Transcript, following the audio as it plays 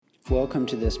Welcome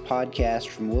to this podcast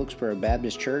from Wilkesboro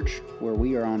Baptist Church, where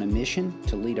we are on a mission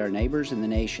to lead our neighbors and the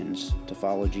nations to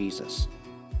follow Jesus.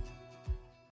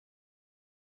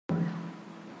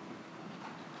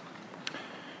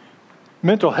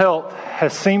 Mental health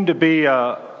has seemed to be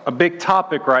a big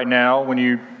topic right now. When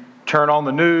you turn on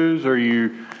the news or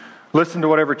you listen to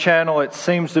whatever channel, it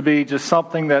seems to be just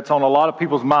something that's on a lot of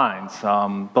people's minds.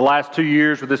 The last 2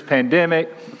 years with this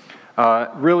pandemic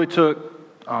really took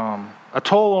a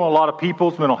toll on a lot of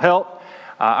people's mental health.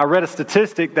 I read a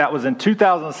statistic that was in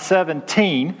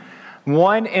 2017,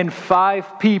 1 in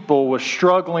 5 people was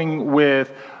struggling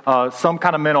with some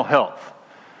kind of mental health.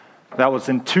 That was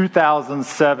in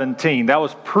 2017. That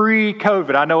was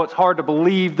pre-COVID. I know it's hard to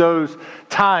believe those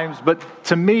times, but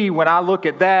to me, when I look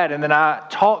at that and then I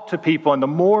talk to people, and the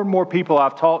more and more people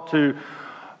I've talked to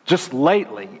just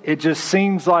lately, it just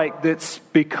seems like it's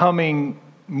becoming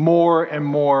more and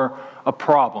more a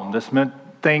problem.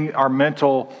 Our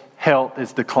mental health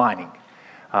is declining.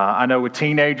 I know with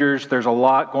teenagers, there's a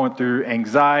lot going through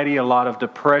anxiety, a lot of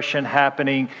depression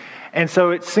happening. And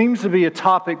so it seems to be a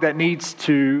topic that needs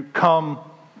to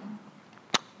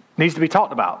be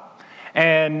talked about.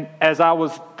 And as I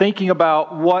was thinking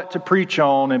about what to preach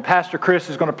on, and Pastor Chris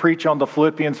is going to preach on the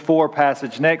Philippians 4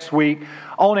 passage next week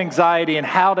on anxiety and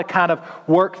how to kind of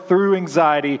work through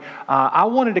anxiety, I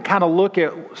wanted to kind of look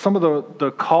at some of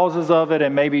the causes of it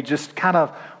and maybe just kind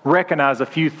of recognize a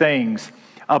few things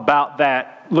about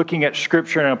that, looking at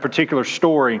Scripture and a particular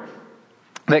story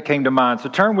that came to mind. So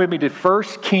turn with me to 1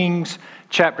 Kings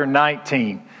chapter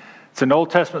 19. It's an Old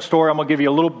Testament story. I'm going to give you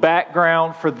a little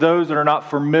background for those that are not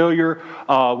familiar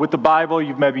with the Bible.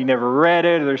 You've maybe never read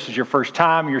it, or this is your first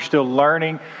time, you're still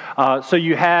learning. So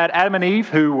you had Adam and Eve,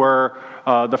 who were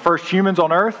the first humans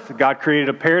on earth. God created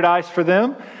a paradise for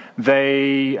them.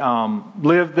 They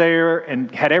lived there and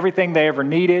had everything they ever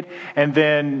needed. And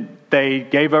then they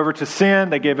gave over to sin.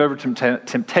 They gave over to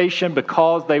temptation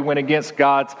because they went against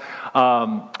God's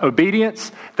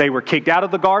obedience. They were kicked out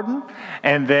of the garden.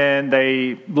 And then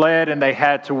they led and they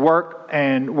had to work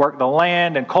the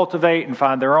land and cultivate and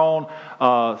find their own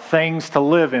things to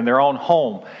live in, their own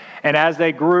home. And as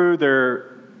they grew,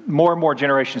 more and more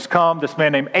generations come. This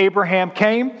man named Abraham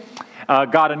came.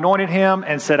 God anointed him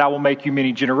and said, I will make you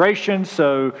many generations.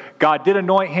 So God did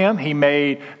anoint him. He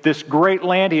made this great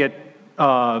land. He had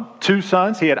 2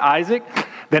 sons. He had Isaac.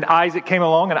 Then Isaac came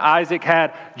along, and Isaac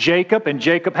had Jacob, and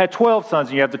Jacob had 12 sons.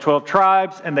 And you have the 12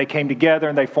 tribes, and they came together,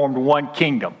 and they formed one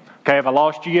kingdom. Okay, have I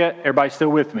lost you yet? Everybody still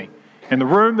with me? In the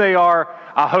room they are.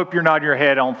 I hope you're nodding your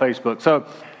head on Facebook. So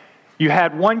you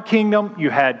had one kingdom. You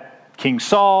had King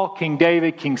Saul, King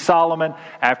David, King Solomon.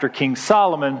 After King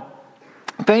Solomon,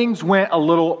 things went a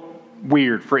little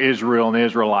weird for Israel and the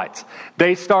Israelites.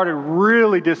 They started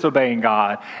really disobeying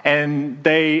God, and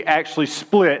they actually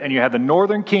split, and you have the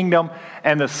northern kingdom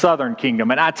and the southern kingdom.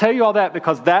 And I tell you all that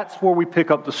because that's where we pick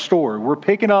up the story. We're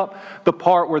picking up the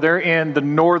part where they're in the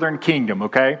northern kingdom,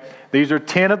 okay? These are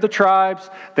 10 of the tribes.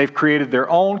 They've created their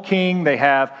own king. They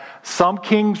have some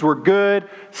kings were good,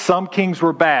 some kings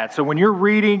were bad. So when you're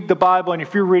reading the Bible, and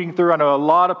if you're reading through, I know a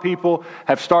lot of people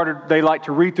they like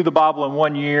to read through the Bible in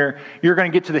 1 year. You're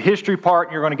going to get to the history part,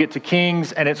 and you're going to get to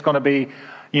Kings, and it's going to be,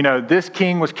 this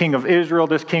king was king of Israel,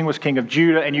 this king was king of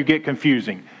Judah, and you get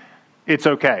confusing. It's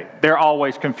okay. They're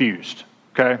always confused,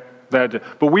 okay? But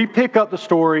we pick up the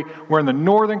story. We're in the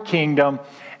northern kingdom,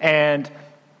 and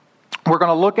we're going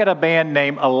to look at a man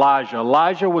named Elijah.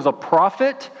 Elijah was a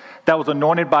prophet that was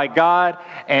anointed by God,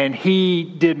 and he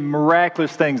did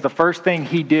miraculous things. The first thing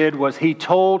he did was he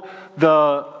told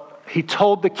the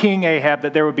king Ahab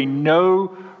that there would be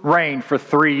no rain for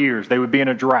 3 years. They would be in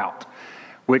a drought,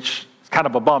 which is kind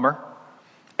of a bummer.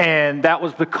 And that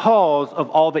was because of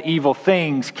all the evil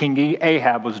things King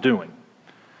Ahab was doing.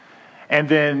 And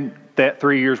then that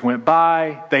 3 years went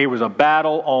by. There was a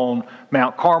battle on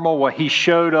Mount Carmel where he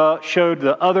showed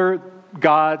the other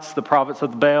gods, the prophets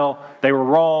of the Baal, they were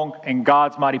wrong, and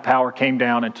God's mighty power came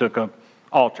down and took an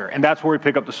altar. And that's where we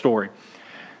pick up the story.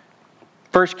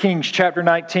 1 Kings chapter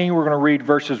 19, we're going to read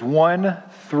verses 1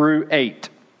 through 8.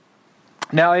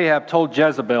 Now Ahab told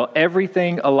Jezebel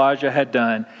everything Elijah had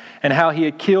done and how he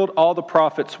had killed all the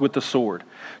prophets with the sword.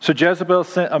 So Jezebel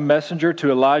sent a messenger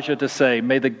to Elijah to say,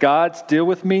 May the gods deal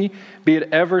with me, be it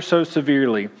ever so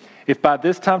severely, if by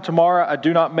this time tomorrow I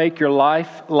do not make your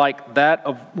life like that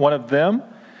of one of them.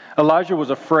 Elijah was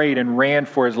afraid and ran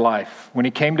for his life. When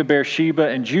he came to Beersheba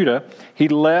in Judah, he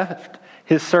left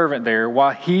his servant there,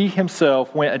 while he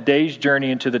himself went a day's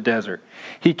journey into the desert.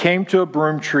 He came to a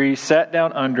broom tree, sat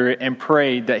down under it, and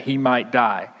prayed that he might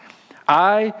die.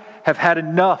 I have had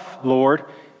enough, Lord,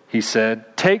 he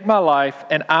said, "Take my life,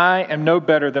 and I am no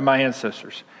better than my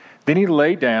ancestors." Then he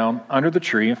lay down under the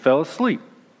tree and fell asleep.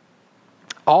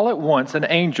 All at once an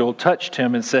angel touched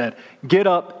him and said, "Get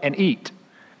up and eat."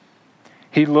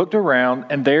 He looked around,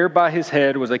 and there by his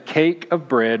head was a cake of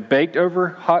bread baked over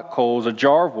hot coals, a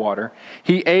jar of water.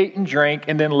 He ate and drank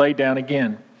and then lay down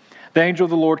again. The angel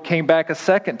of the Lord came back a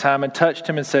second time and touched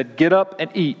him and said, "Get up and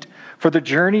eat, for the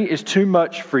journey is too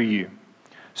much for you."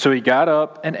 So he got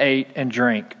up and ate and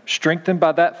drank. Strengthened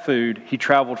by that food, he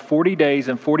traveled 40 days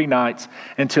and 40 nights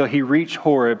until he reached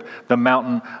Horeb, the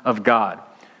mountain of God.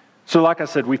 So like I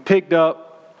said, we've picked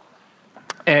up,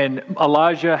 and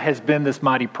Elijah has been this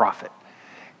mighty prophet.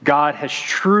 God has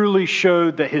truly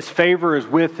showed that his favor is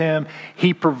with him.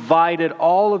 He provided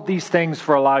all of these things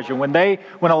for Elijah. When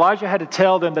Elijah had to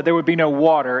tell them that there would be no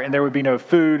water and there would be no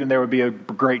food and there would be a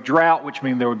great drought, which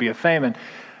means there would be a famine,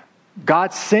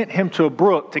 God sent him to a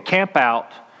brook to camp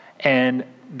out, and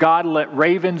God let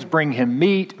ravens bring him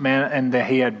meat, and that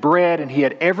he had bread and he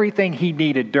had everything he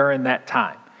needed during that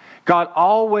time. God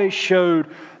always showed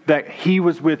that he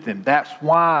was with him. That's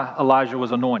why Elijah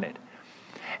was anointed.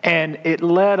 And it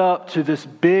led up to this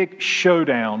big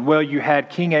showdown. Well, you had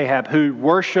King Ahab, who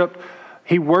worshipped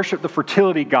the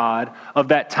fertility god of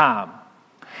that time.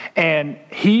 And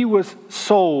he was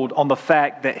sold on the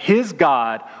fact that his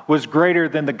God was greater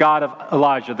than the God of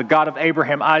Elijah, the God of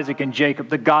Abraham, Isaac, and Jacob,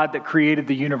 the God that created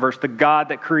the universe, the God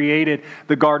that created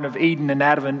the Garden of Eden and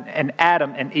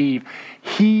Adam and Eve.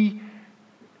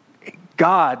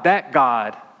 That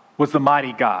God was the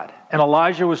mighty God. And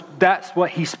Elijah that's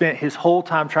what he spent his whole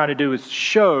time trying to do, is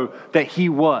show that he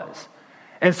was.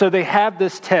 And so they have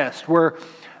this test where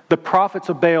the prophets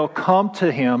of Baal come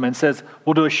to him and says,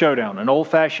 "We'll do a showdown, an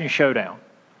old-fashioned showdown."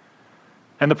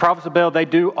 And the prophets of Baal, they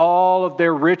do all of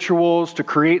their rituals to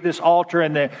create this altar,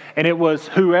 and it was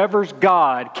whoever's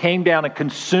God came down and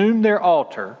consumed their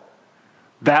altar,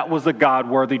 that was the God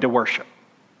worthy to worship.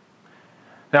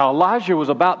 Now Elijah was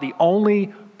about the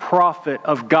only prophet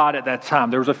of God at that time.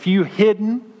 There was a few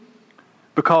hidden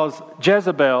because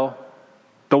Jezebel,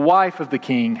 the wife of the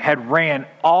king, had ran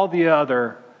all the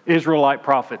other Israelite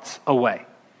prophets away.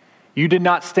 You did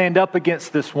not stand up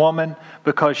against this woman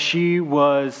because she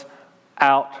was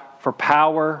out for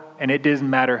power, and it didn't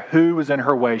matter who was in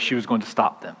her way, she was going to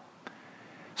stop them.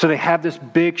 So they have this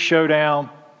big showdown.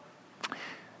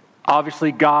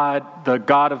 Obviously God, the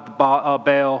God of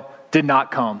Baal, did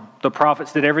not come. The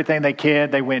prophets did everything they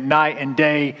could. They went night and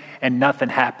day, and nothing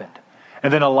happened.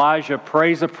 And then Elijah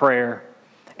prays a prayer,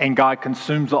 and God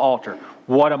consumes the altar.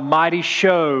 What a mighty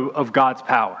show of God's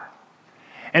power.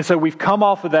 And so we've come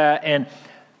off of that, and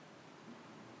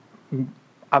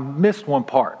I missed one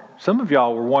part. Some of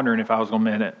y'all were wondering if I was going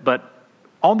to miss it, but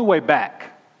on the way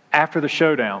back, after the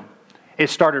showdown, it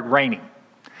started raining.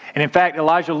 And in fact,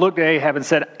 Elijah looked at Ahab and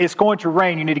said, "It's going to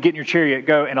rain. You need to get in your chariot,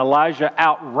 go." And Elijah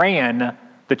outran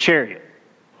the chariot.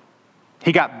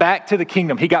 He got back to the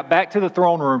kingdom. He got back to the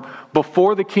throne room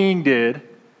before the king did.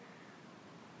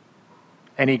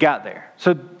 And he got there.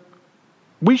 So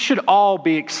we should all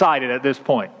be excited at this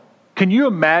point. Can you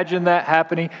imagine that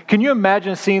happening? Can you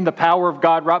imagine seeing the power of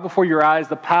God right before your eyes,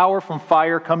 the power from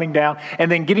fire coming down, and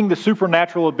then getting the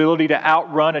supernatural ability to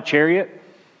outrun a chariot?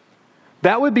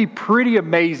 That would be pretty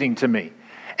amazing to me.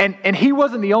 And he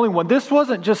wasn't the only one. This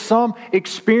wasn't just some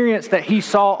experience that he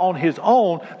saw on his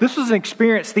own. This was an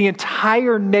experience the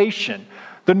entire nation,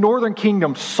 the northern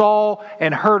kingdom, saw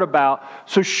and heard about.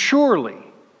 So surely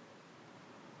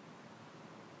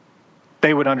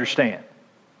they would understand.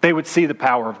 They would see the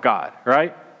power of God,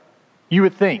 right? You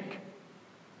would think.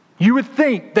 You would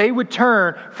think they would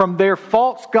turn from their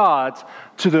false gods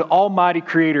to the almighty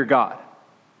creator God.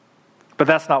 But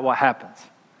that's not what happens.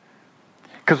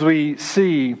 Because we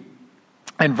see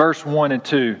in verse 1 and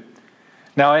 2,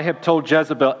 "Now Ahab told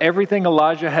Jezebel everything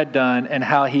Elijah had done and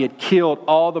how he had killed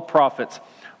all the prophets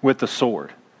with the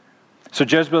sword. So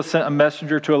Jezebel sent a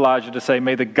messenger to Elijah to say,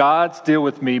 'May the gods deal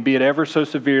with me, be it ever so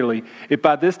severely, if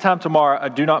by this time tomorrow I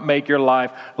do not make your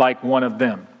life like one of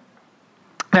them.'"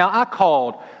 Now I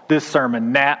called this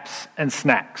sermon Naps and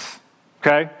Snacks,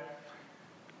 okay?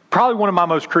 Probably one of my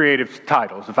most creative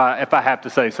titles, if I have to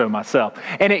say so myself.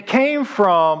 And it came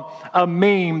from a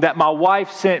meme that my wife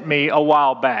sent me a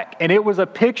while back. And it was a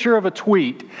picture of a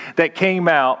tweet that came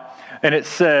out, and it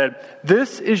said,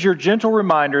 "This is your gentle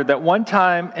reminder that one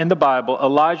time in the Bible,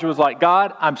 Elijah was like,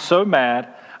 'God, I'm so mad,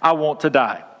 I want to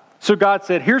die.' So God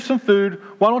said, 'Here's some food,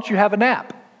 why don't you have a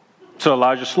nap?' So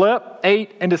Elijah slept,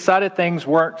 ate, and decided things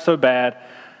weren't so bad.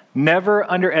 Never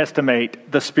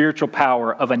underestimate the spiritual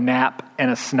power of a nap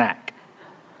and a snack."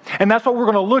 And that's what we're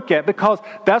going to look at, because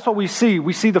that's what we see.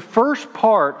 We see the first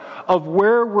part of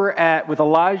where we're at with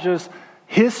Elijah's,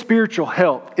 his spiritual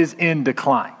health is in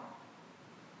decline.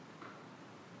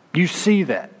 You see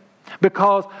that.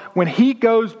 Because when he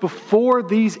goes before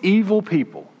these evil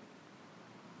people,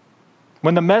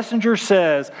 when the messenger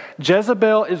says,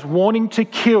 Jezebel is wanting to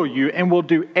kill you and will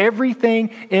do everything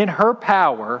in her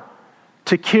power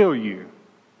to kill you,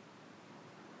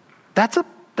 that's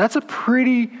a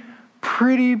pretty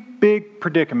big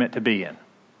predicament to be in.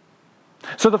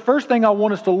 So the first thing I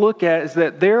want us to look at is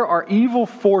that there are evil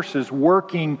forces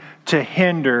working to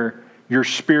hinder your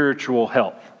spiritual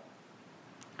health.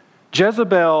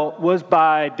 Jezebel was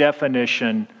by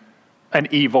definition an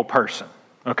evil person,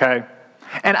 okay?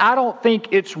 And I don't think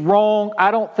it's wrong.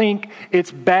 I don't think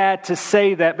it's bad to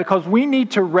say that, because we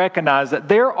need to recognize that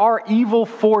there are evil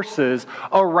forces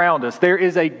around us. There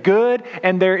is a good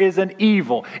and there is an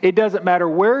evil. It doesn't matter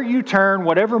where you turn,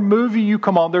 whatever movie you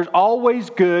come on, there's always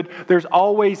good, there's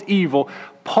always evil.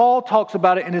 Paul talks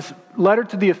about it in his letter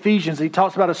to the Ephesians. He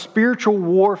talks about a spiritual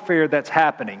warfare that's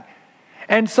happening.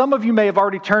 And some of you may have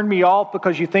already turned me off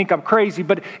because you think I'm crazy,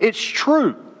 but it's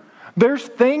true. There's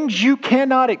things you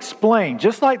cannot explain.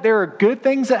 Just like there are good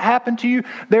things that happen to you,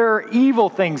 there are evil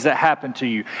things that happen to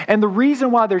you. And the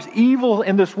reason why there's evil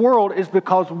in this world is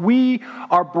because we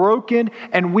are broken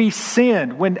and we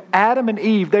sinned. When Adam and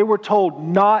Eve, they were told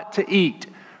not to eat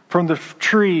from the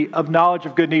tree of knowledge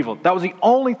of good and evil. That was the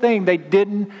only thing they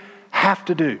didn't have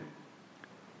to do.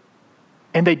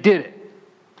 And they did it.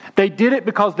 They did it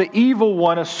because the evil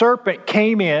one, a serpent,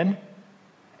 came in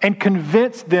and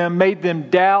convinced them, made them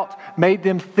doubt, made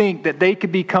them think that they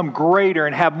could become greater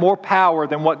and have more power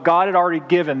than what God had already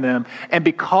given them. And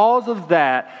because of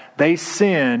that, they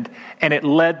sinned, and it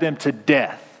led them to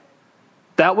death.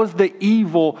 That was the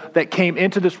evil that came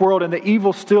into this world, and the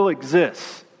evil still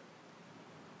exists.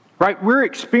 Right? We're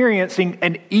experiencing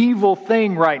an evil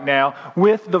thing right now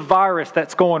with the virus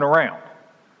that's going around.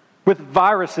 With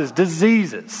viruses,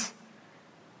 diseases.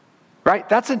 Right?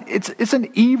 It's an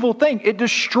evil thing. It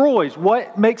destroys.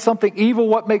 What makes something evil?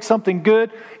 What makes something good?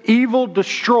 Evil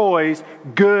destroys.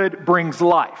 Good brings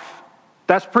life.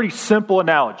 That's a pretty simple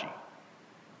analogy.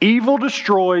 Evil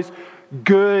destroys.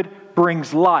 Good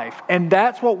brings life. And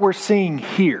that's what we're seeing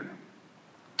here.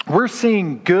 We're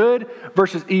seeing good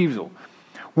versus evil.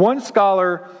 One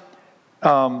scholar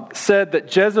said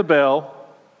that Jezebel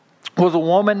was a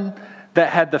woman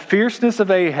that had the fierceness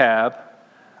of Ahab,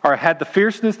 or had the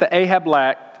fierceness that Ahab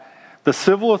lacked, the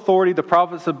civil authority the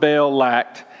prophets of Baal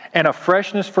lacked, and a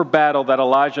freshness for battle that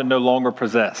Elijah no longer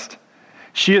possessed.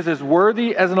 She is as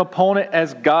worthy as an opponent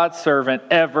as God's servant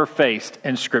ever faced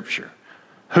in Scripture.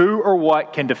 Who or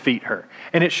what can defeat her?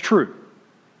 And it's true.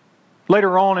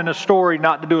 Later on in a story,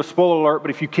 not to do a spoiler alert,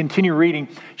 but if you continue reading,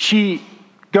 she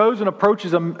goes and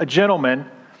approaches a gentleman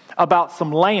about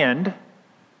some land.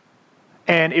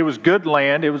 And it was good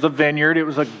land. It was a vineyard. It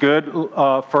was a good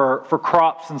for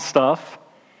crops and stuff.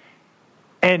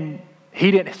 And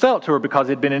he didn't sell it to her because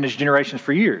it had been in his generations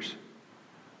for years.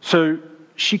 So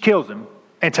she kills him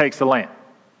and takes the land.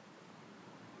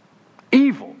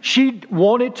 Evil. She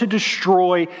wanted to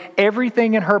destroy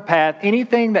everything in her path.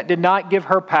 Anything that did not give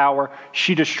her power,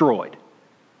 she destroyed.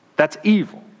 That's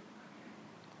evil.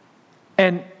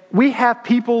 And we have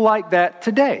people like that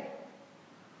today.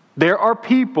 There are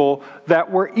people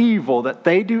that were evil, that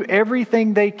they do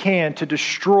everything they can to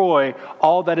destroy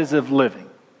all that is of living.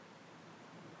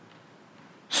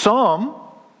 Some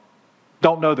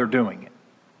don't know they're doing it.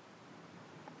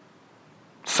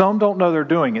 Some don't know they're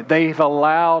doing it. They've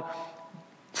allowed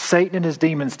Satan and his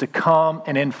demons to come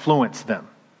and influence them.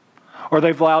 Or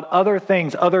they've allowed other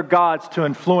things, other gods to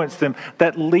influence them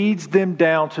that leads them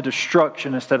down to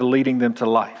destruction instead of leading them to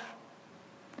life.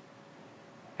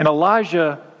 And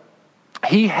Elijah,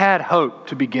 he had hope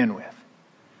to begin with,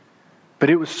 but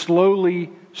it was slowly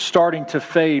starting to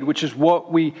fade, which is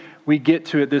what we get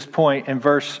to at this point in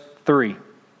verse 3. It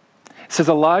says,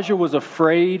 Elijah was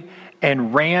afraid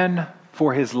and ran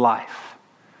for his life,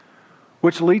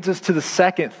 which leads us to the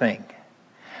second thing,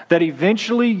 that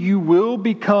eventually you will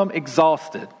become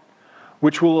exhausted,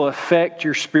 which will affect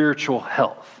your spiritual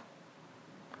health.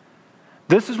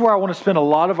 This is where I want to spend a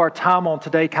lot of our time on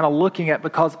today, kind of looking at,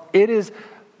 because it is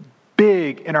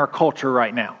big in our culture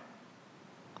right now.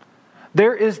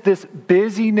 There is this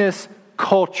busyness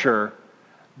culture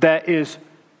that is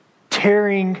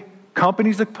tearing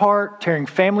companies apart, tearing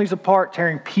families apart,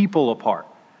 tearing people apart.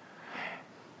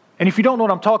 And if you don't know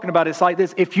what I'm talking about, it's like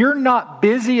this. If you're not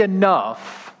busy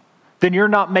enough, then you're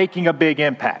not making a big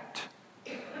impact.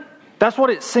 That's what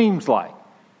it seems like.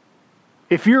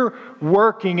 If you're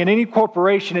working in any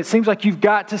corporation, it seems like you've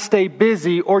got to stay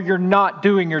busy or you're not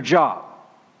doing your job.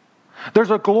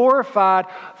 There's a glorified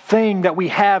thing that we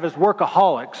have as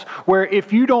workaholics where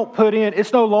if you don't put in,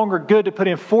 it's no longer good to put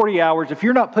in 40 hours. If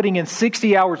you're not putting in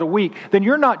 60 hours a week, then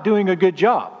you're not doing a good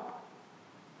job.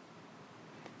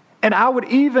 And I would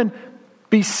even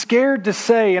be scared to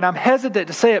say, and I'm hesitant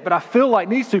to say it, but I feel like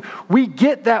needs to, we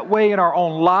get that way in our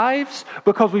own lives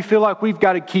because we feel like we've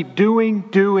got to keep doing.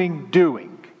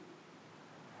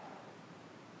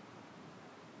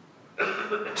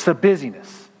 It's the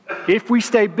busyness. If we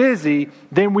stay busy,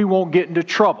 then we won't get into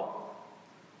trouble.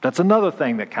 That's another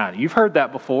thing that you've heard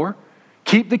that before.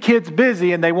 Keep the kids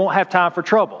busy and they won't have time for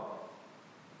trouble.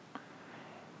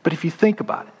 But if you think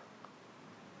about it,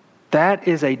 that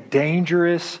is a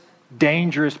dangerous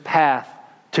path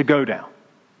to go down.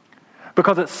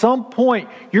 Because at some point,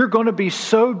 you're going to be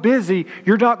so busy,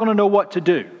 you're not going to know what to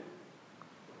do.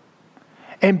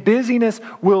 And busyness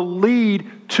will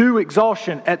lead to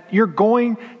exhaustion. You're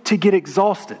going to get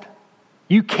exhausted.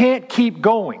 You can't keep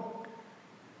going.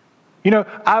 You know,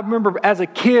 I remember as a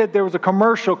kid, there was a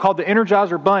commercial called the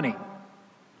Energizer Bunny.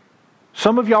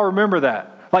 Some of y'all remember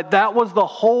that. Like that was the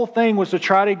whole thing, was to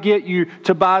try to get you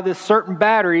to buy this certain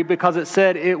battery because it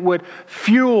said it would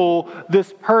fuel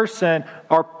this person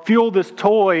or fuel this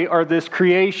toy or this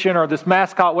creation or this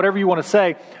mascot, whatever you want to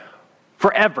say,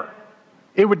 forever.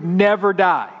 It would never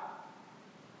die.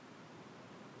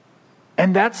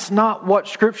 And that's not what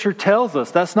Scripture tells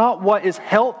us. That's not what is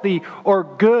healthy or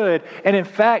good. And in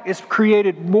fact, it's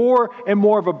created more and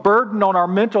more of a burden on our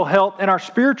mental health and our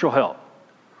spiritual health.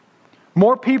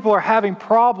 More people are having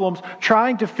problems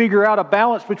trying to figure out a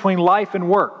balance between life and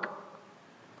work.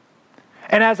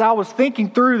 And as I was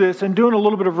thinking through this and doing a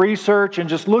little bit of research and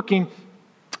just looking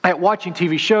at watching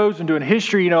TV shows and doing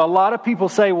history, you know, a lot of people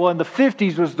say, well, in the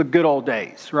 50s was the good old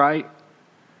days, right?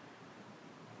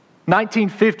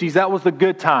 1950s, that was the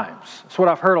good times. That's what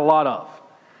I've heard a lot of.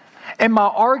 And my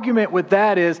argument with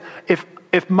that is, if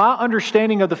my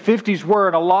understanding of the 50s were,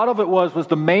 and a lot of it was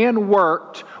the man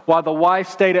worked while the wife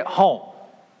stayed at home.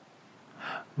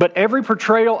 But every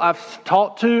portrayal I've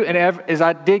talked to, and as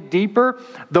I dig deeper,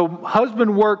 the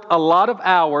husband worked a lot of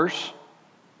hours,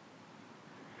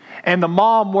 and the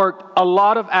mom worked a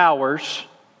lot of hours,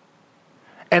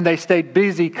 and they stayed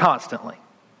busy constantly.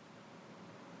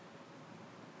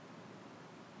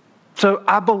 So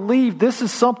I believe this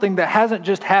is something that hasn't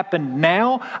just happened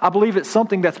now. I believe it's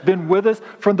something that's been with us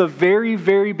from the very,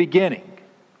 very beginning.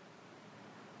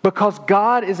 Because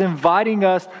God is inviting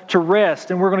us to rest,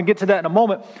 and we're going to get to that in a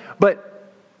moment.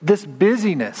 But this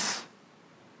busyness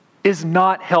is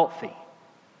not healthy.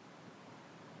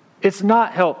 It's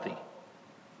not healthy.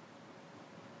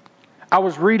 I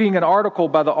was reading an article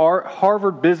by the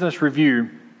Harvard Business Review,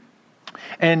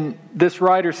 and this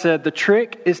writer said the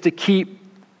trick is to keep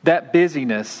that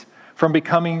busyness from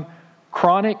becoming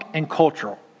chronic and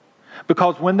cultural.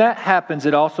 Because when that happens,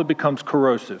 it also becomes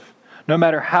corrosive, no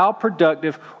matter how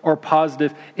productive or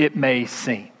positive it may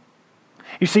seem.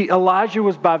 You see, Elijah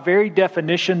was by very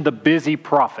definition the busy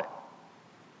prophet.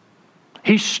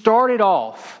 He started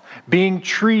off being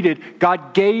treated,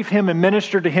 God gave him and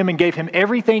ministered to him and gave him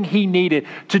everything he needed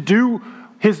to do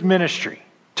his ministry,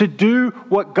 to do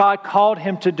what God called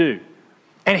him to do.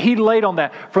 And he laid on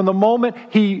that. From the moment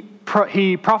he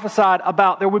prophesied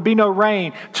about there would be no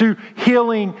rain, to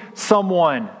healing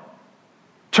someone,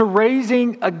 to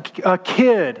raising a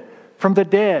kid from the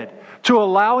dead, to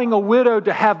allowing a widow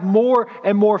to have more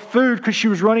and more food because she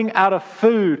was running out of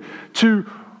food, to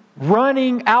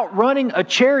outrunning a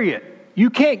chariot.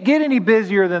 You can't get any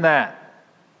busier than that.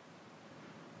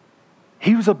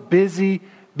 He was a busy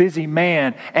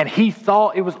man, and he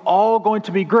thought it was all going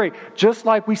to be great. Just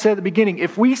like we said at the beginning,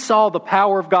 if we saw the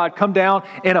power of God come down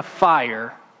in a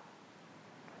fire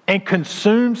and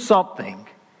consume something,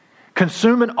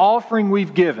 consume an offering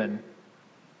we've given,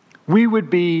 we would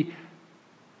be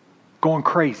going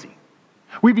crazy.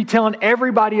 We'd be telling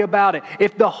everybody about it.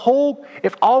 If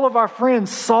all of our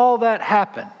friends saw that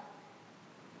happen,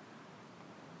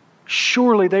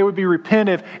 surely they would be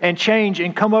repentant and change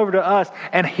and come over to us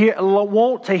and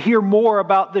want to hear more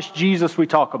about this Jesus we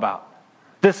talk about.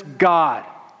 This God,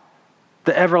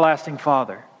 the everlasting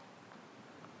Father.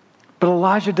 But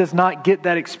Elijah does not get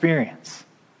that experience.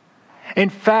 In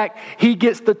fact, he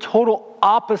gets the total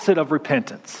opposite of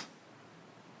repentance.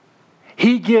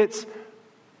 He gets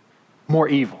more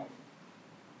evil,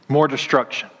 more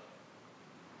destruction.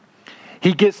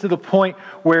 He gets to the point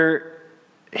where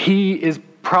he is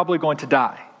probably going to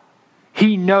die.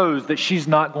 He knows that she's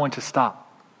not going to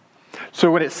stop. So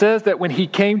when it says that when he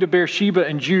came to Beersheba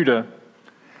in Judah,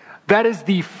 That is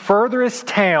the furthest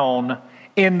town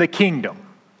in the kingdom.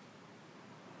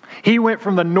 He went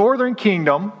from the northern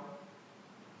kingdom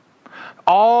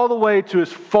all the way to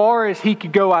as far as he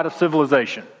could go out of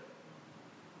civilization.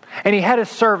 And he had his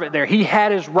servant there. He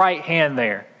had his right hand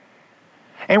there.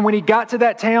 And when he got to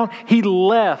that town, he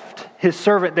left his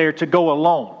servant there to go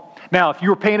alone. Now, if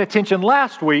you were paying attention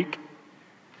last week,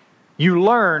 you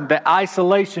learned that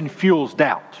isolation fuels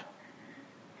doubt.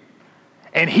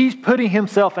 And he's putting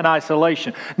himself in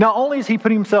isolation. Not only is he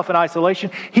putting himself in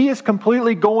isolation, he is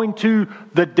completely going to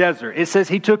the desert. It says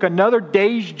he took another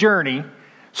day's journey,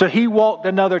 so he walked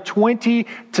another 20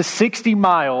 to 60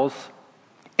 miles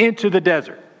into the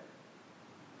desert.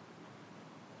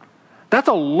 That's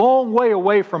a long way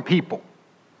away from people.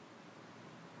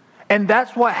 And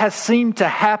that's what has seemed to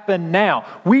happen now.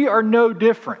 We are no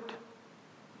different.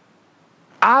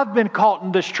 I've been caught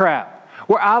in this trap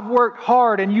where I've worked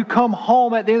hard and you come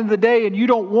home at the end of the day and you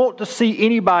don't want to see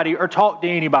anybody or talk to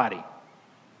anybody.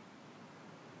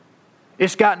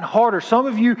 It's gotten harder. Some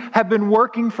of you have been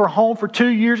working for home for 2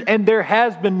 years and there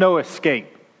has been no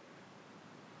escape.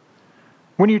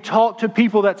 When you talk to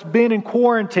people that's been in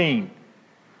quarantine,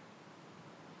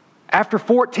 after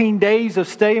 14 days of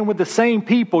staying with the same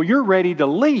people, you're ready to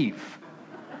leave.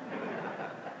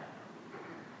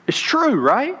 It's true,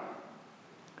 right?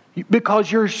 Because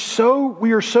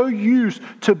we are so used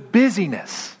to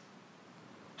busyness.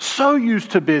 So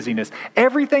used to busyness.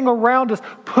 Everything around us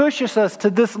pushes us to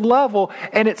this level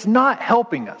and it's not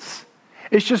helping us.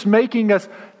 It's just making us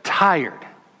tired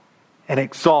and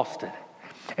exhausted.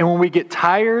 And when we get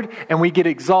tired and we get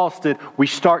exhausted, we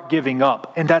start giving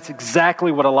up. And that's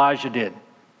exactly what Elijah did.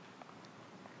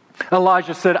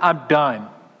 Elijah said, I'm done.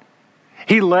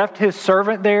 He left his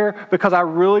servant there because I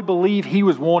really believe he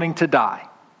was wanting to die.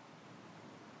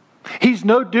 He's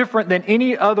no different than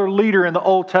any other leader in the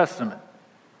Old Testament.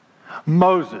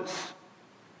 Moses,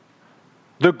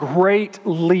 the great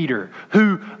leader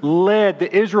who led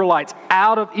the Israelites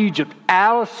out of Egypt,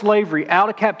 out of slavery, out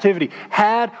of captivity,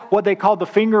 had what they called the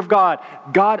finger of God.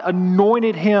 God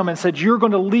anointed him and said, you're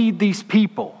going to lead these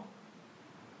people.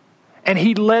 And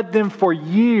he led them for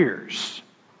years.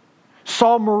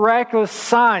 Saw miraculous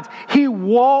signs. He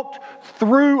walked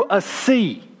through a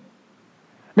sea.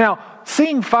 Now,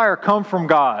 seeing fire come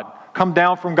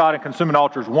down from God and consume an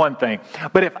altar is one thing.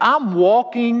 But if I'm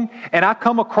walking and I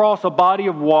come across a body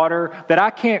of water that I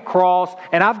can't cross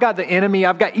and I've got the enemy,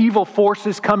 I've got evil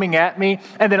forces coming at me,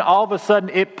 and then all of a sudden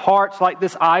it parts like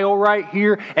this aisle right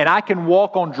here and I can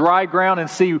walk on dry ground and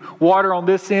see water on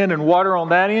this end and water on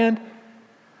that end,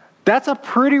 that's a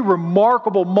pretty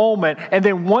remarkable moment. And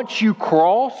then once you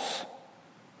cross,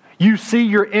 you see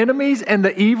your enemies and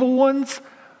the evil ones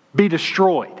be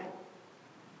destroyed.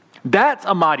 That's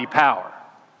a mighty power.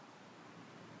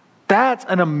 That's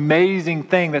an amazing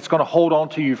thing that's going to hold on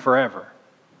to you forever.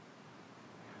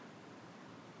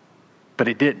 But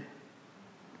it didn't.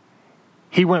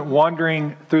 He went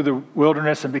wandering through the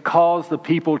wilderness, and because the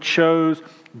people chose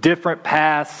different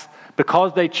paths,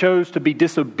 because they chose to be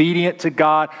disobedient to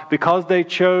God, because they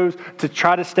chose to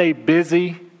try to stay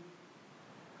busy,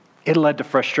 it led to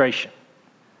frustration.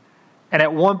 And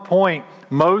at one point,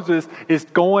 Moses is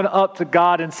going up to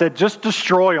God and said, just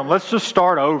destroy them. Let's just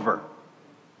start over.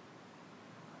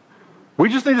 We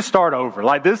just need to start over.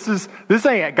 Like this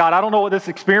ain't, God, I don't know what this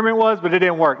experiment was, but it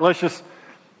didn't work. Let's just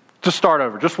start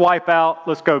over. Just wipe out.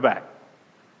 Let's go back.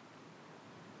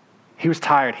 He was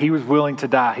tired. He was willing to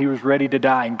die. He was ready to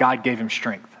die, and God gave him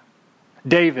strength.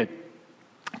 David,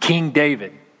 King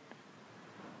David,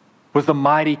 was the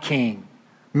mighty king,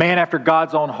 man after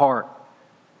God's own heart.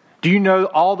 Do you know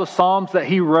all the Psalms that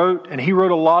he wrote? And he wrote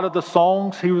a lot of the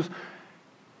songs.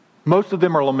 Most of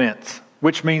them are laments,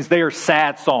 which means they are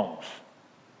sad songs.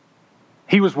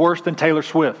 He was worse than Taylor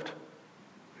Swift.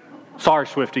 Sorry,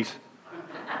 Swifties.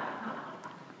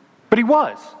 But he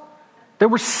was. There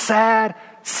were sad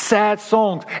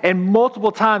songs. And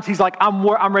multiple times he's like,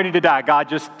 I'm ready to die. God,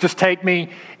 just take me.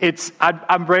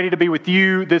 I'm ready to be with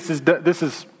you. This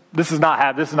is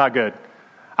not good.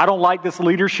 I don't like this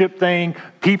leadership thing.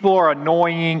 People are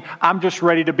annoying. I'm just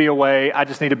ready to be away. I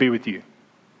just need to be with you.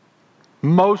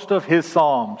 Most of his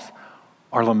psalms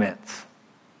are laments.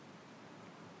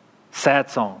 Sad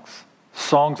songs.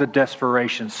 Songs of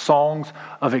desperation. Songs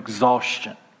of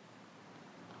exhaustion.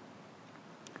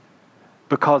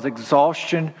 Because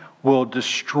exhaustion will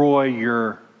destroy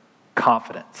your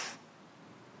confidence.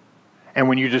 And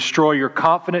when you destroy your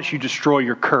confidence, you destroy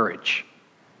your courage.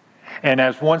 And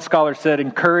as one scholar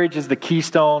said, courage is the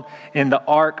keystone in the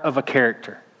arc of a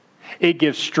character. It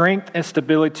gives strength and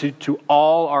stability to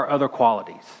all our other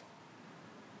qualities.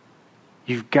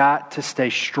 You've got to stay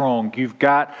strong. You've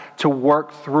got to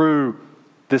work through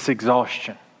this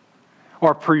exhaustion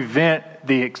or prevent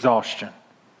the exhaustion.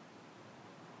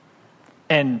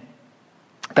 And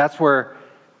that's where,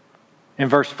 in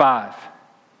verse 5,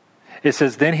 it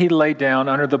says, "Then he lay down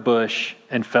under the bush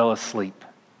and fell asleep."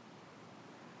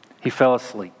 He fell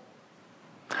asleep.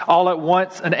 All at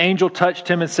once, an angel touched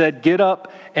him and said, "Get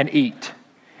up and eat."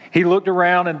 He looked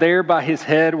around, and there by his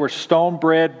head were stone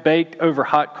bread baked over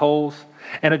hot coals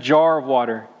and a jar of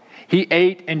water. He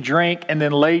ate and drank and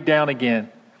then lay down again.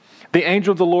 The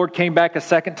angel of the Lord came back a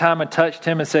second time and touched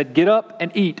him and said, "Get up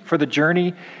and eat, for the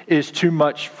journey is too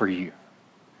much for you."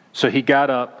 So he got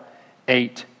up,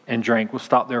 ate, and drank. We'll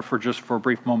stop there for a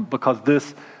brief moment, because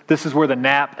this is where the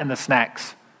nap and the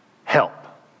snacks help.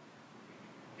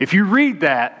 If you read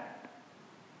that,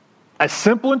 a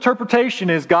simple interpretation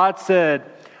is God said,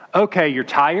 okay, you're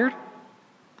tired.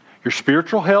 Your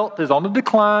spiritual health is on the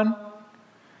decline.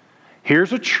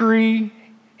 Here's a tree.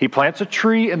 He plants a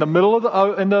tree in the middle of the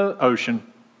ocean.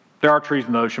 There are trees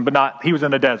in the ocean, but he was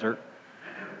in the desert.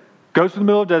 Goes to the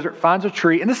middle of the desert, finds a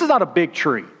tree. And this is not a big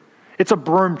tree. It's a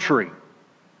broom tree.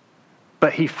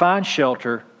 But he finds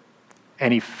shelter,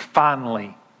 and he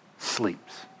finally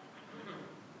sleeps.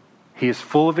 He is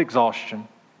full of exhaustion,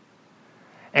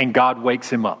 and God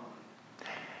wakes him up.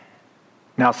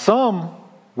 Now, some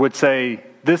would say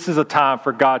this is a time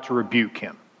for God to rebuke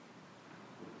him.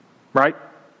 Right?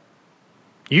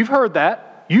 You've heard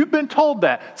that. You've been told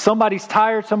that. Somebody's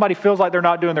tired. Somebody feels like they're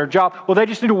not doing their job. Well, they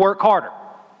just need to work harder.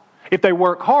 If they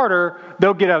work harder,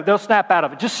 they'll snap out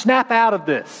of it. Just snap out of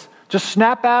this. Just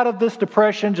snap out of this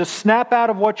depression. Just snap out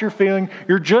of what you're feeling.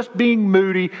 You're just being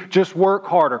moody. Just work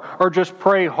harder. Or just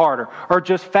pray harder. Or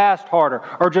just fast harder.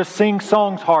 Or just sing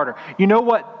songs harder. You know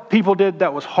what people did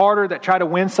that was harder, that tried to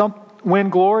win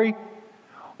glory?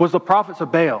 Was the prophets of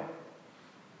Baal.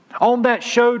 On that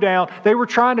showdown, they were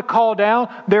trying to call down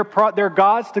their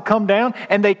gods to come down,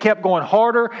 and they kept going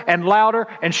harder and louder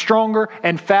and stronger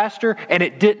and faster, and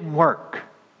it didn't work.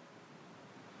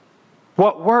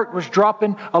 What worked was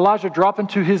Elijah dropping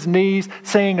to his knees,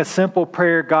 saying a simple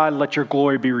prayer, "God, let your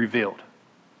glory be revealed."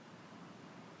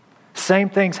 Same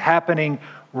thing's happening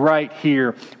right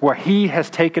here, where he has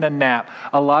taken a nap.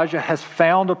 Elijah has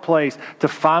found a place to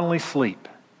finally sleep.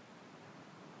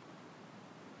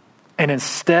 And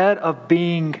instead of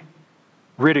being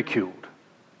ridiculed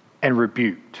and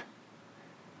rebuked,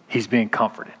 he's being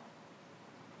comforted.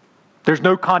 There's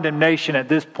no condemnation at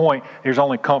this point. There's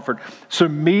only comfort. So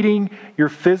meeting your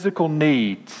physical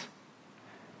needs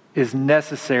is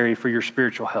necessary for your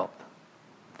spiritual health.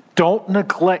 Don't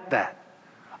neglect that.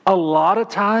 A lot of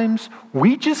times,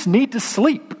 we just need to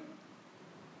sleep.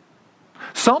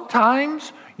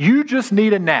 Sometimes, you just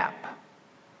need a nap.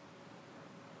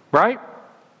 Right?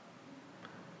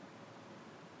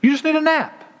 You just need a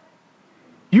nap.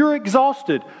 You're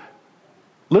exhausted.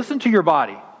 Listen to your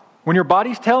body. When your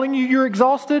body's telling you you're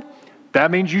exhausted, that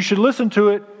means you should listen to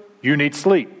it. You need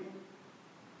sleep.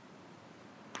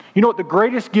 You know what the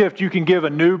greatest gift you can give a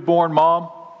newborn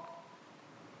mom?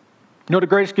 You know what the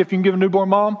greatest gift you can give a newborn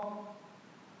mom?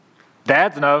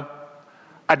 Dads know.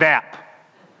 A nap.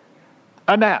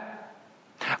 A nap.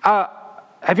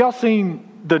 Have y'all seen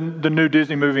the new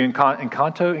Disney movie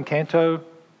Encanto?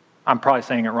 I'm probably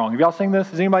saying it wrong. Have y'all seen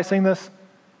this? Has anybody seen this?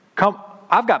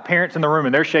 I've got parents in the room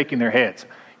and they're shaking their heads.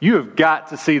 You have got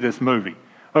to see this movie,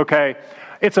 okay?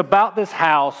 It's about this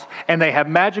house, and they have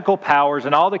magical powers,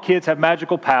 and all the kids have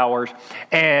magical powers,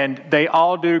 and they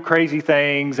all do crazy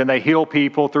things, and they heal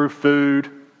people through food,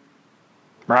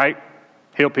 right?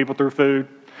 Heal people through food.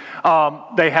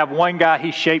 They have one guy, he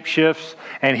shapeshifts,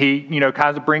 and he,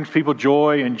 kind of brings people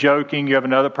joy and joking. You have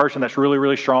another person that's really,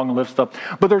 really strong and lifts stuff.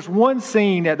 But there's one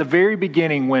scene at the very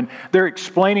beginning when they're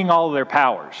explaining all of their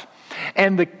powers.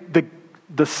 And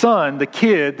the son, the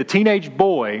kid, the teenage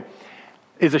boy,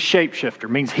 is a shapeshifter.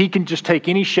 Means he can just take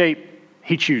any shape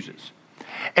he chooses.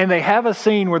 And they have a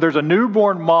scene where there's a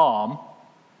newborn mom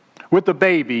with the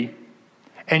baby,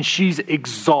 and she's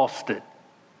exhausted.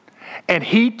 And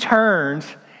he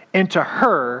turns into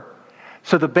her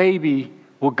so the baby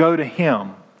will go to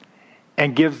him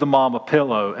and gives the mom a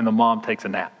pillow, and the mom takes a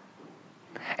nap.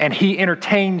 And he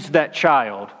entertains that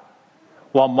child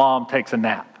while mom takes a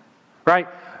nap. Right?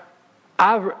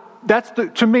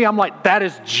 To me, I'm like, that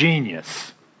is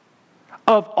genius.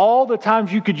 Of all the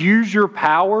times you could use your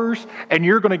powers and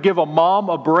you're going to give a mom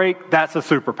a break, that's a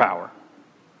superpower.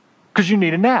 Because you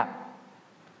need a nap.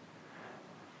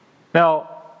 Now,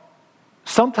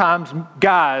 sometimes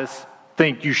guys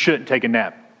think you shouldn't take a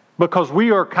nap because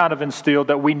we are kind of instilled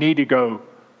that we need to go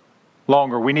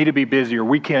longer. We need to be busier.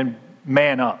 We can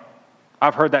man up.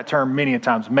 I've heard that term many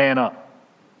times, man up.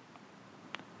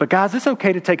 But guys, it's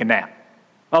okay to take a nap.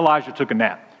 Elijah took a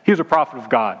nap. He was a prophet of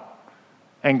God.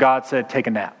 And God said, take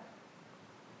a nap.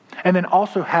 And then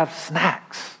also have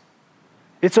snacks.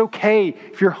 It's okay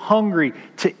if you're hungry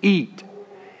to eat.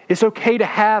 It's okay to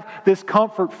have this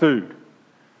comfort food.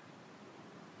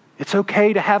 It's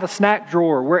okay to have a snack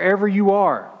drawer wherever you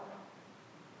are.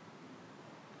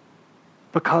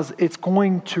 Because it's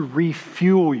going to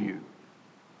refuel you.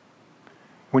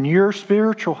 When your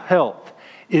spiritual health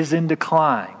is in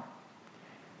decline,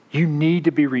 you need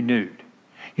to be renewed.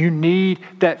 You need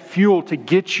that fuel to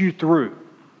get you through.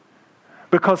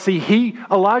 Because see,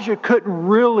 Elijah couldn't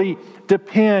really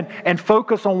depend and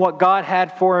focus on what God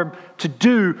had for him to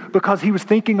do because he was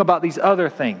thinking about these other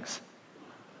things.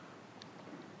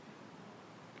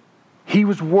 He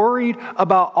was worried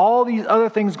about all these other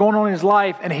things going on in his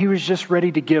life, and he was just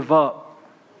ready to give up.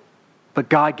 But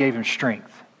God gave him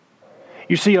strength.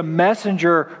 You see, a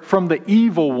messenger from the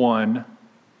evil one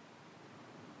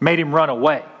made him run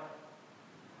away.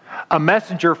 A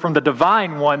messenger from the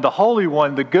divine one, the holy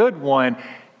one, the good one,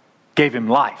 gave him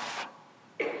life.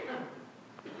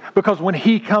 Because when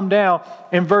he come down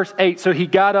in verse 8, so he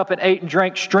got up and ate and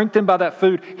drank, strengthened by that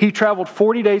food. He traveled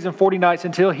 40 days and 40 nights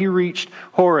until he reached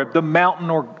Horeb, the mountain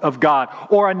of God.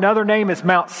 Or another name is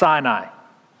Mount Sinai.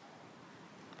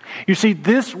 You see,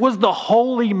 this was the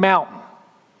holy mountain.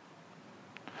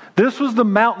 This was the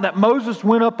mountain that Moses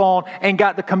went up on and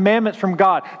got the commandments from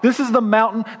God. This is the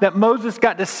mountain that Moses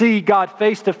got to see God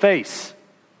face to face.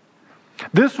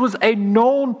 This was a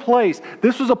known place.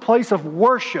 This was a place of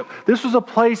worship. This was a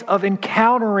place of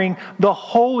encountering the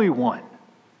Holy One.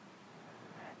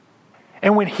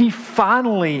 And when he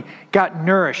finally got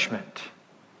nourishment,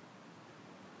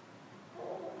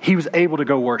 he was able to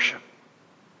go worship.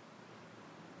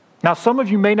 Now, some of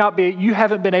you you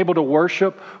haven't been able to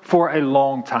worship for a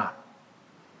long time.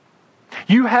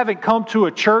 You haven't come to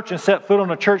a church and set foot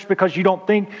on a church because you don't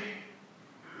think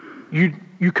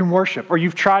you can worship, or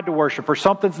you've tried to worship, or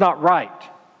something's not right.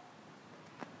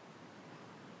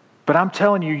 But I'm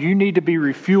telling you, you need to be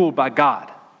refueled by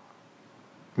God.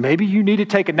 Maybe you need to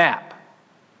take a nap.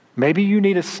 Maybe you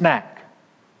need a snack.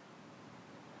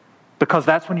 Because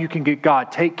that's when you can get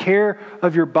God. Take care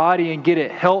of your body and get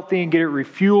it healthy and get it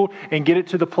refueled and get it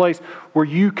to the place where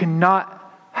you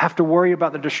cannot have to worry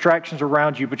about the distractions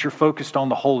around you, but you're focused on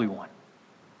the Holy One.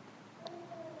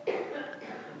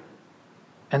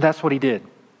 And that's what he did.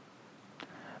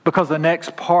 Because the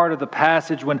next part of the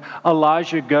passage, when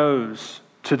Elijah goes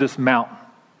to this mountain,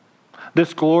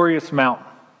 this glorious mountain,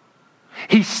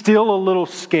 he's still a little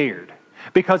scared.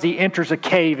 Because he enters a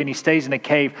cave and he stays in a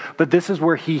cave. But this is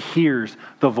where he hears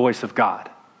the voice of God.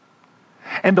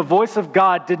 And the voice of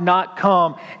God did not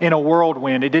come in a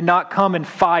whirlwind. It did not come in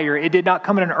fire. It did not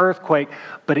come in an earthquake.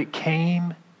 But it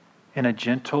came in a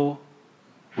gentle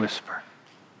whisper.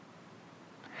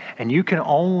 And you can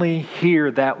only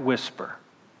hear that whisper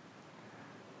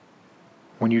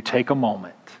when you take a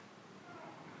moment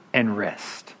and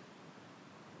rest.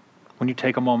 When you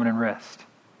take a moment and rest.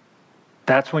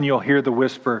 That's when you'll hear the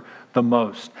whisper the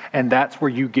most. And that's where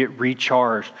you get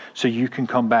recharged so you can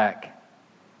come back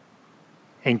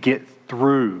and get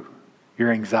through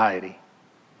your anxiety,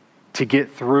 to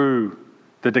get through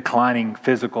the declining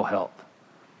physical health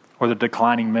or the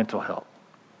declining mental health.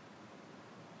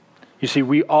 You see,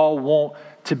 we all want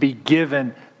to be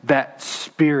given that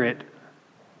spirit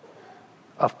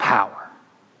of power.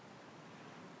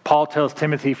 Paul tells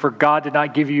Timothy, for God did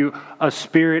not give you a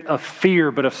spirit of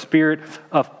fear, but a spirit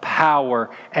of power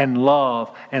and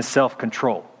love and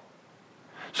self-control.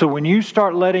 So when you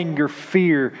start letting your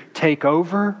fear take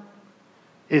over,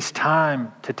 it's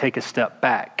time to take a step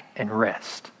back and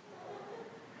rest.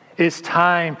 It's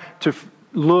time to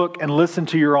look and listen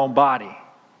to your own body.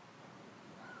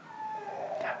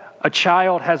 A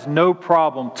child has no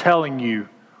problem telling you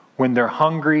when they're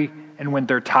hungry and when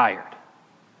they're tired.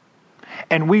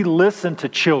 And we listen to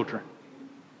children.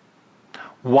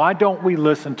 Why don't we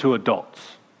listen to adults?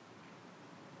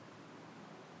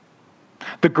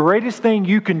 The greatest thing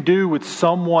you can do with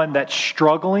someone that's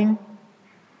struggling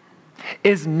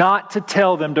is not to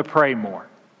tell them to pray more.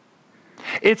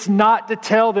 It's not to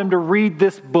tell them to read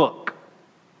this book.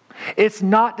 It's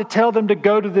not to tell them to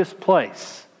go to this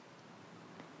place.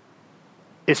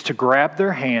 It's to grab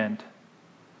their hand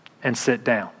and sit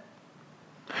down.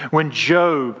 When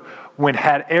Job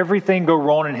had everything go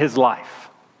wrong in his life,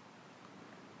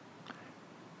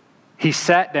 he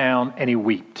sat down and he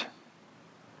wept.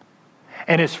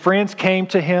 And his friends came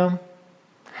to him,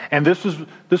 and this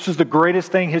was the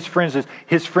greatest thing his friends did.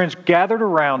 His friends gathered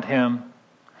around him,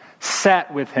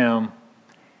 sat with him,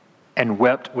 and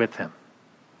wept with him.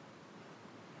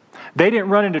 They didn't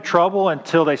run into trouble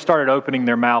until they started opening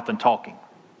their mouth and talking.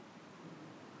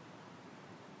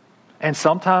 And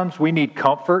sometimes we need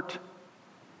comfort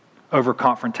over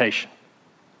confrontation.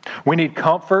 We need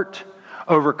comfort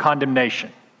over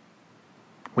condemnation.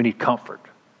 We need comfort.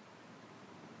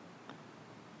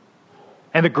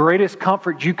 And the greatest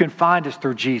comfort you can find is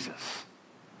through Jesus.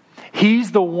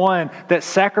 He's the one that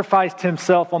sacrificed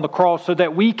himself on the cross so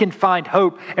that we can find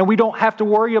hope and we don't have to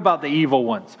worry about the evil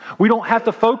ones. We don't have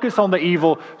to focus on the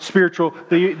evil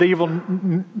the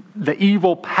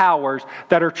evil powers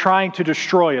that are trying to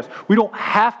destroy us. We don't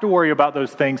have to worry about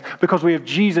those things because we have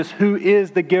Jesus, who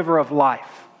is the giver of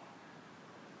life,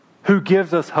 who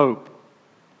gives us hope.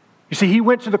 You see, he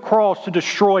went to the cross to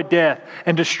destroy death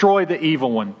and destroy the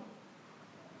evil one.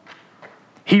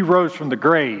 He rose from the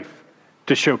grave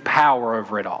to show power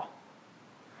over it all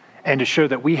and to show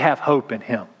that we have hope in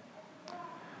him.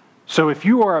 So if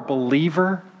you are a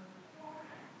believer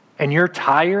and you're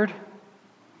tired,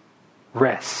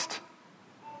 rest.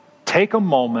 Take a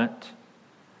moment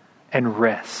and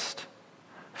rest.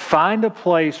 Find a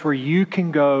place where you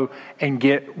can go and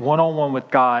get one-on-one with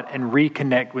God and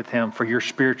reconnect with him for your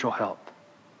spiritual health.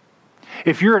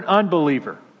 If you're an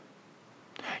unbeliever,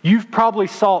 you've probably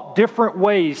sought different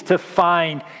ways to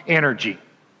find energy.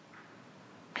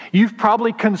 You've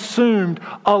probably consumed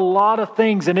a lot of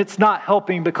things and it's not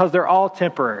helping because they're all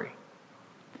temporary.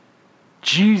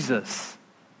 Jesus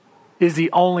is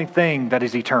the only thing that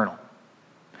is eternal.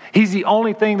 He's the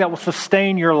only thing that will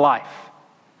sustain your life.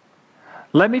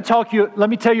 Let me tell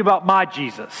you about my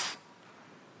Jesus.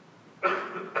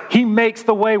 He makes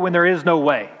the way when there is no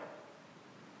way.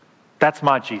 That's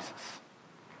my Jesus.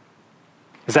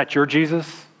 Is that your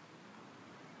Jesus?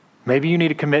 Maybe you need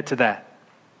to commit to that.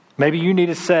 Maybe you need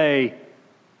to say,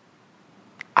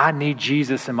 I need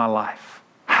Jesus in my life.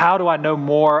 How do I know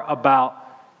more about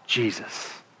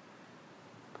Jesus?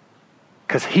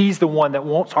 Because he's the one that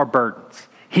wants our burdens.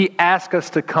 He asks us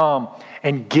to come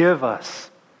and give us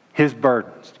his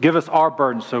burdens. Give us our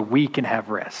burdens so we can have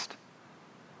rest.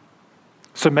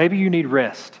 So maybe you need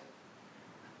rest.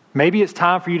 Maybe it's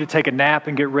time for you to take a nap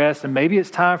and get rest, and maybe it's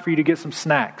time for you to get some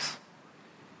snacks.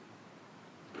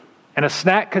 And a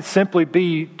snack could simply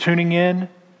be tuning in,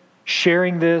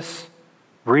 sharing this,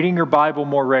 reading your Bible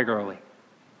more regularly,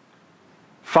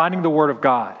 finding the Word of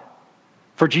God.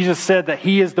 For Jesus said that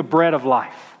he is the bread of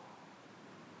life.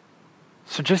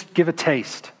 So just give a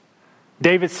taste.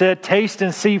 David said, taste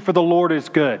and see, for the Lord is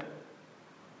good.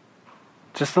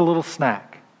 Just a little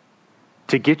snack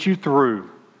to get you through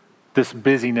this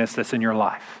busyness that's in your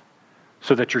life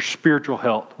so that your spiritual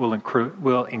health will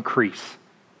increase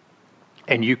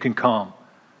and you can come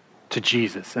to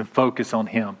Jesus and focus on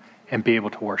him and be able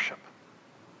to worship.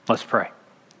 Let's pray.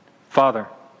 Father,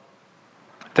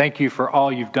 thank you for all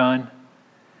you've done.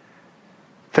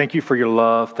 Thank you for your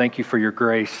love. Thank you for your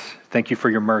grace. Thank you for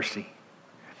your mercy.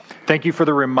 Thank you for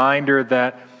the reminder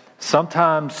that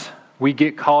sometimes we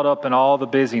get caught up in all the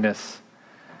busyness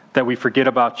that we forget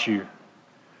about you.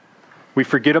 We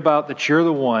forget about that you're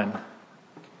the one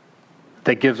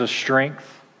that gives us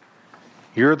strength.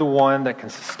 You're the one that can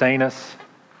sustain us.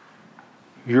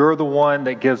 You're the one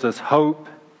that gives us hope.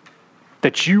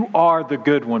 That you are the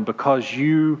good one because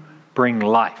you bring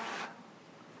life.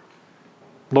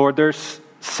 Lord, there's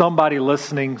somebody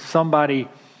listening, somebody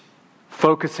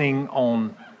focusing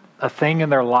on a thing in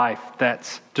their life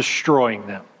that's destroying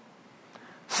them.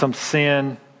 Some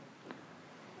sin.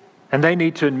 And they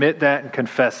need to admit that and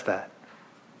confess that.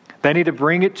 They need to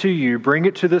bring it to you, bring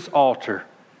it to this altar,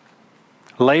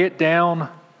 lay it down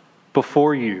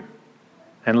before you,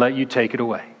 and let you take it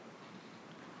away.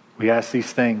 We ask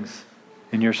these things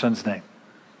in your Son's name.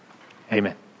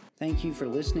 Amen. Thank you for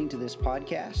listening to this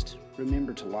podcast.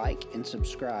 Remember to like and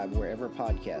subscribe wherever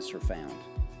podcasts are found.